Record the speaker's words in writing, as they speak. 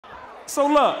So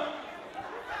look,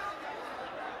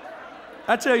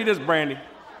 I tell you this, Brandy.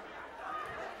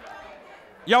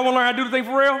 Y'all want to learn how to do the thing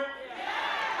for real?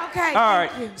 Okay. All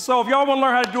right. So if y'all want to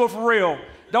learn how to do it for real,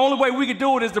 the only way we can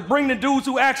do it is to bring the dudes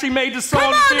who actually made the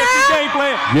song, the TSP Game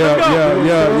Plan. Yeah.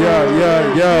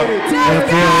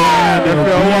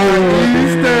 F.L.Y.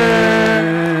 Yungstaz.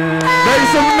 Make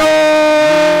some noise.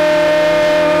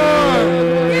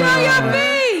 Get on your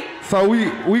feet. So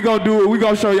we gonna do it. We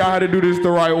gonna show y'all how to do this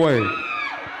the right way.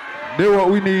 This is what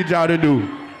we need y'all to do.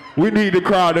 We need the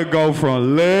crowd to go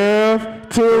from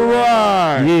left to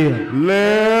right. Yeah.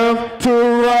 Left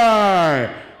to right.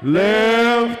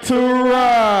 Left to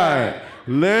right.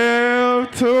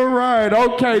 Left to right.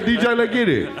 Okay, DJ, let's get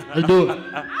it. Let's do it.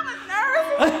 I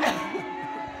was nervous.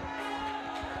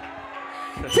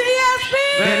 TSP.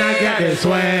 Man, I got that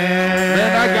swag.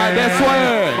 Man, I got that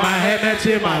swag. My hat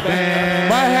matching my bag.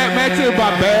 My hat matching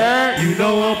my bag. You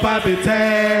know I'm popping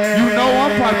tag. You know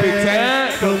I'm popping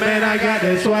tag. Cause man, I got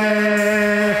that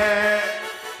swag.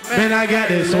 Man, I got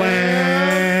that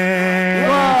swag.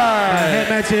 My hat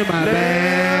matching my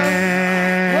bag.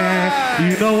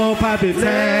 You know I'm popping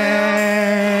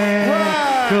tag.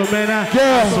 Cause man, I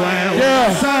swag.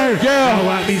 I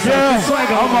want me some swag.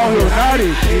 I'm on here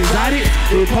naughty. Exotic,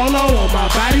 the polo on my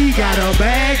body. Got a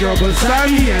bag, girl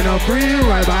beside me, and a friend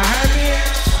right behind me.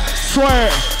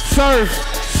 Swag, surf,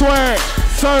 swag,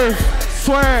 surf,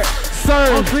 swag,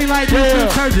 surf. I'm clean like this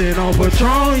detergent on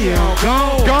Patron, yeah, I'm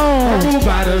gone. Purple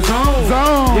by the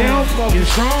zone. Yeah, I'm fucking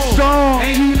strong.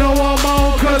 And you know I'm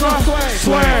on, cause I'm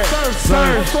swag,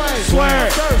 surf,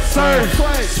 swag,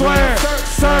 surf, swag,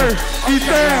 surf. Eat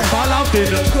that. Fall off in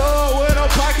the club with a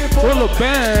pocket full of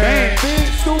bands. Big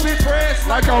stupid press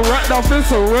like I'm wrapped off in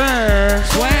saran.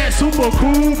 Swag super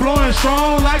cool, blowing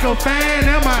strong like a fan.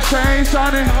 And my chain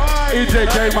shining. EJ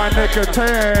gave my neck a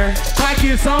tan.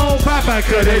 Pockets on Papa,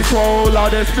 cause they swole all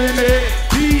that spinach.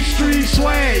 Beach Street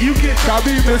swag, you can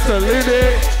copy Mr.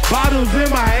 Lindy. Bottles in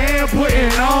my hand,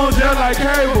 putting on just like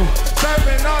cable.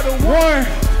 Serving all the 1,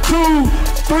 2,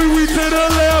 3, we to the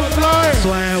left line.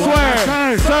 Swag,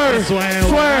 swag, surf, swag,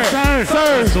 swag, surf,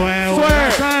 swag, surf, swag,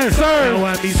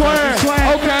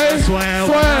 okay,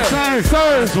 swag,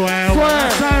 surf, swag,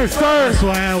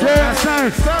 swag,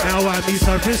 now I be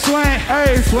surfing swag.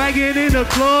 Hey, swagging in the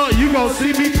club, you gon'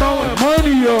 see me throwing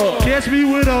money up. Catch me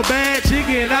with a bad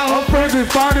chicken out. Her friends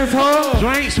is fine as her.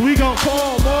 Drinks, we gon'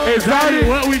 pour more. Exotic.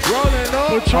 What we rolling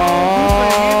up.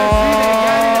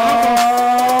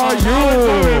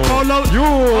 You.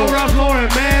 Ralph Lauren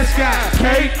mascot.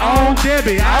 Kate on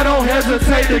Debbie. I don't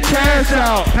hesitate to cash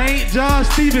out. Paint John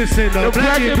Stevenson. The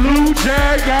black and blue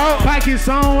jag out. Pockets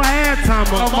on halftime.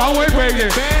 I'm always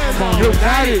breaking. You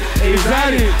got it.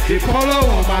 Exotic. The polo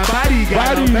on my body.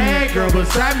 Got a bag girl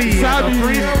beside me.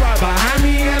 Behind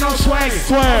me and I'm swagging.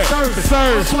 Swag. Surf.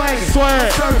 Swag. Surf.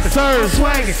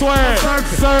 Swag.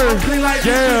 Clean like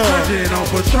this. On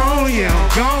Patron. Yeah, I'm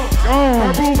gone.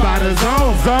 Purple by the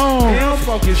zone. Yeah, I'm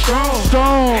fucking strong.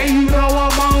 And you know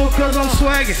I'm on cause I'm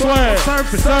swagging. Swag.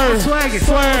 Surfing. Swagging.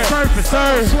 Swag. Surfing.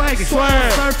 Swagging.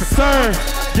 Swag. Surf.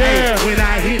 Yeah. When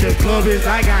I hit the club, it's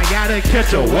like I gotta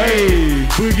catch a wave.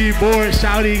 Boogie board,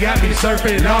 shouty got me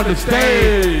surfing on the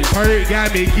stage. Perk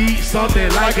got me geek, something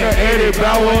like an Eddie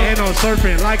Bauer. And I'm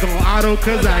surfing like on auto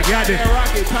cause I got that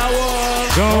rocket power.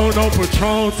 Gone on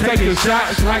Patron, taking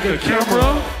shots like a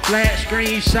camera. Flat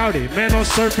screen shouty, man, I'm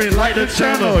surfing like the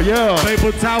channel. Yeah.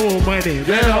 Paper towel money,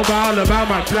 man, I'm all about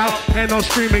my clout. And I'm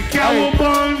screaming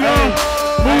cowabunga.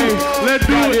 Let's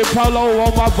do it. Polo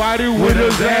on my body with a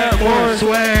Zap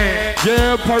swag.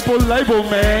 Yeah, purple label,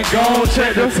 man. Go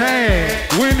check the tag.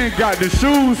 Winning got the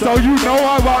shoes, so you know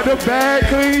I bought the bag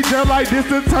clean, just like this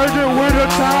detergent with a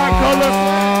tie color.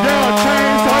 Yeah,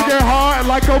 chain tugging hard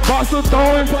like a boxer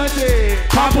throwing punches.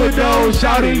 Papa Doe,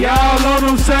 shouting y'all on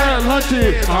them sad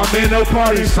lunches. I'm in a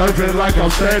party surfing like I'm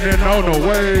standing on a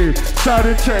wave. Try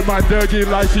to check my Dougie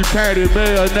like she patted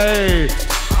mayonnaise.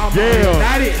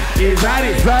 Exotic.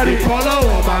 Polo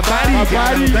on my body.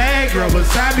 Got a bag girl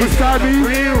beside me.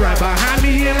 Friend right behind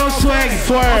me and I'm swagging.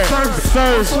 Swag.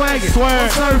 Surf.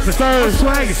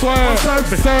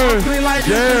 Clean like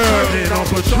this. On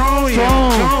Patron.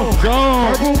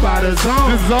 Gone. Purple by the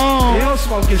zone. Yeah, I'm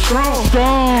smoking strong.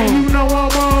 And you know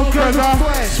I'm on cause I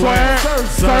swag.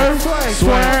 Surf.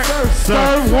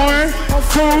 1,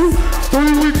 2,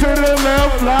 3, we to the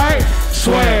left like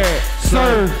swag.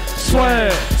 Surf.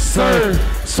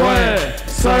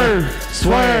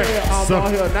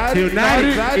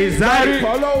 Exotic.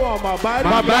 Polo on my body.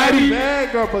 My body.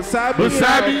 Bag girl beside me.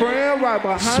 Friend right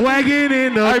behind swagging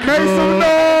in the club. Make some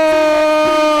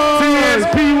noise.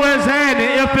 TSP West Hand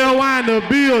and F.L.Y in the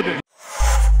building.